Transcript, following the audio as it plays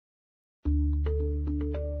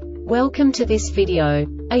Welcome to this video.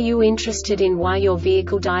 Are you interested in why your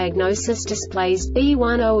vehicle diagnosis displays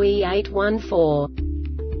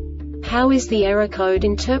B10E8-14? How is the error code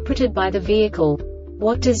interpreted by the vehicle?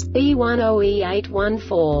 What does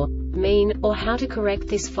B10E8-14 mean, or how to correct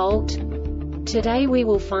this fault? Today we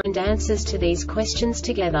will find answers to these questions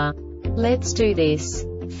together. Let's do this.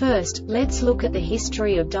 First, let's look at the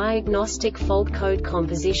history of diagnostic fault code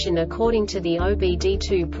composition according to the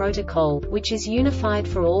OBD2 protocol, which is unified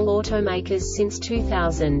for all automakers since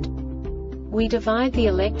 2000. We divide the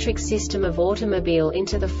electric system of automobile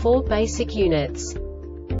into the four basic units: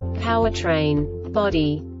 powertrain,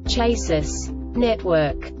 body, chassis,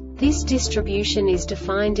 network. This distribution is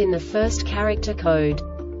defined in the first character code.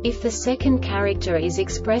 If the second character is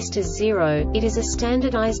expressed as 0, it is a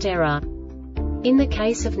standardized error. In the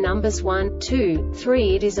case of numbers 1, 2,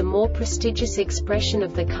 3, it is a more prestigious expression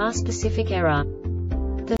of the car-specific error.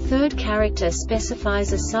 The third character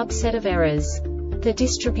specifies a subset of errors. The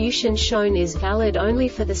distribution shown is valid only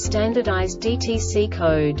for the standardized DTC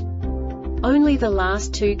code. Only the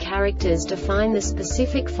last two characters define the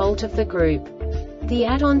specific fault of the group. The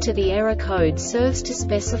add-on to the error code serves to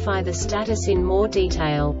specify the status in more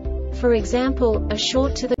detail. For example, a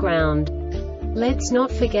short to the ground. Let's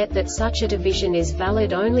not forget that such a division is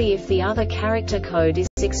valid only if the other character code is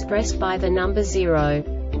expressed by the number 0.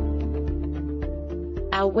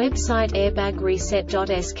 Our website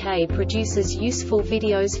airbagreset.sk produces useful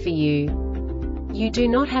videos for you. You do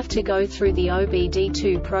not have to go through the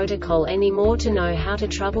OBD2 protocol anymore to know how to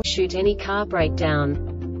troubleshoot any car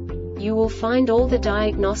breakdown. You will find all the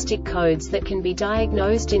diagnostic codes that can be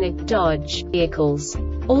diagnosed in a Dodge vehicles.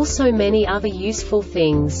 Also many other useful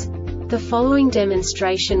things. The following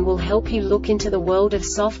demonstration will help you look into the world of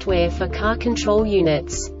software for car control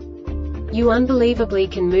units. You unbelievably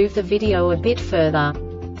can move the video a bit further.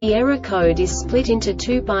 The error code is split into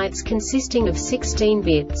 2 bytes consisting of 16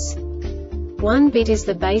 bits. 1 bit is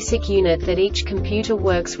the basic unit that each computer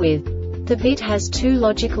works with. The bit has 2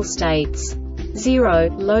 logical states: 0,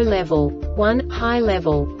 low level, 1, high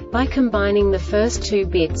level. By combining the first 2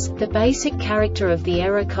 bits, the basic character of the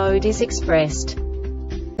error code is expressed.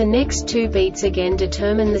 The next 2 beats again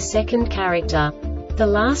determine the second character. The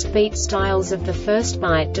last beat styles of the first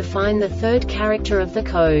byte define the third character of the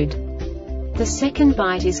code. The second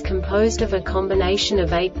byte is composed of a combination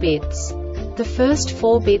of 8 bits. The first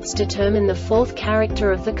 4 bits determine the fourth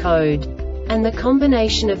character of the code. And the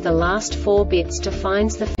combination of the last 4 bits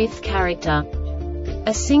defines the fifth character.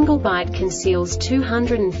 A single byte conceals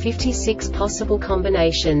 256 possible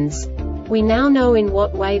combinations. We now know in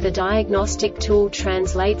what way the diagnostic tool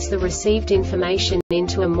translates the received information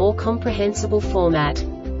into a more comprehensible format.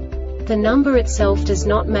 The number itself does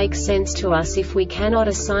not make sense to us if we cannot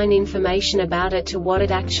assign information about it to what it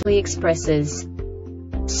actually expresses.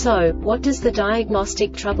 So, what does the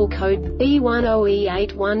Diagnostic Trouble Code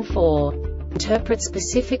B10E8-14 interpret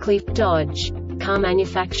specifically for Dodge car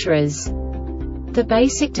manufacturers? The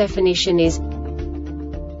basic definition is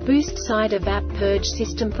boost side EVAP purge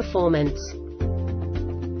system performance.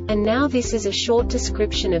 And now this is a short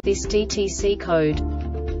description of this DTC code.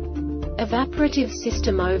 Evaporative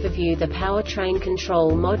System Overview. The Powertrain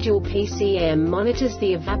Control Module PCM monitors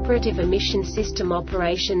the Evaporative Emission System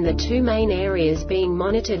operation. The two main areas being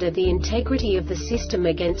monitored are the integrity of the system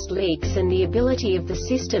against leaks and the ability of the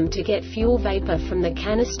system to get fuel vapor from the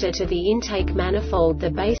canister to the intake manifold.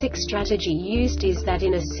 The basic strategy used is that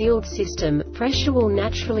in a sealed system, pressure will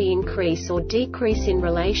naturally increase or decrease in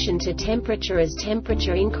relation to temperature. As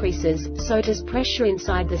temperature increases, so does pressure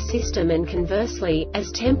inside the system, and conversely,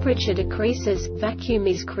 as temperature decreases, vacuum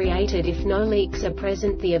is created if no leaks are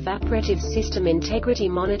present. The Evaporative System Integrity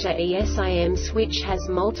Monitor ESIM switch has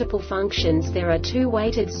multiple functions. There are 2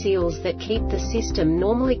 weighted seals that keep the system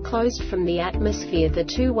normally closed from the atmosphere. The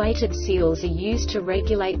 2 weighted seals are used to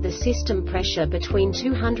regulate the system pressure between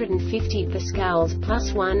 250 pascals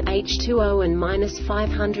 +1 H2O and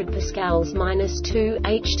 -500 pascals -2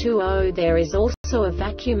 H2O. There is also a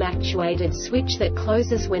vacuum actuated switch that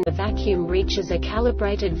closes when the vacuum reaches a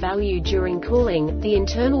calibrated value during cooling. The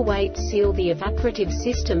internal weights seal the evaporative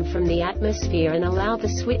system from the atmosphere and allow the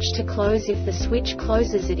switch to close. If the switch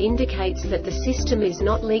closes, it indicates that the system is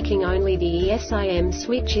not leaking. Only the ESIM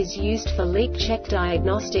switch is used for leak check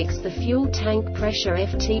diagnostics. The fuel tank pressure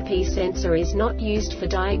FTP sensor is not used for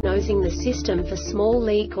diagnosing the system for small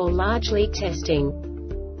leak or large leak testing.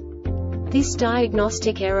 This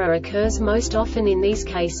diagnostic error occurs most often in these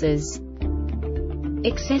cases: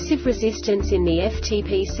 Excessive resistance in the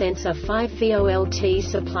FTP sensor 5V0LT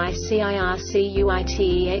supply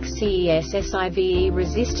CIRCUITEXCES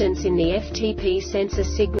resistance in the FTP sensor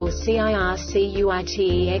signal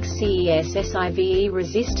CIRCUITEXCES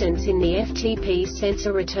resistance in the FTP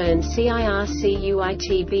sensor return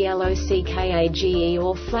CIRCUITBLOCKAGE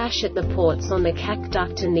or flash at the ports on the CAC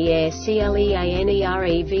duct and the air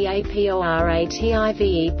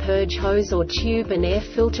CLEANEREVAPORATIVE purge hose or tube and air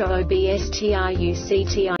filter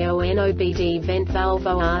OBSTRUCTIONOBD vent valve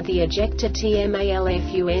OR the ejector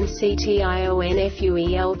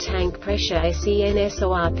TMALFUNCTIONFUEL tank pressure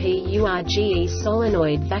SENSORPURGE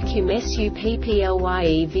solenoid vacuum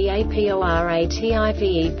SUPPLYE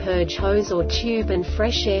VAPORATIVE purge hose or tube and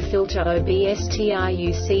fresh air filter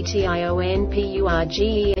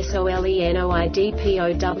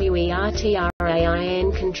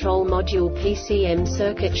OBSTRUCTIONPURGESOLENOIDPOWERTRAIN control module PCM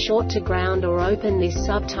circuit short to ground or open. This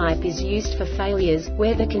subtype is used for failures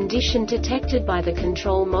where the condition detected by the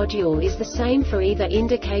control module is the same for either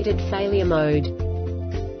indicated failure mode.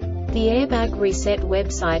 The Airbag Reset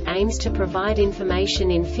website aims to provide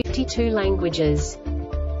information in 52 languages.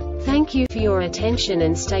 Thank you for your attention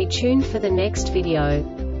and stay tuned for the next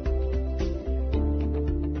video.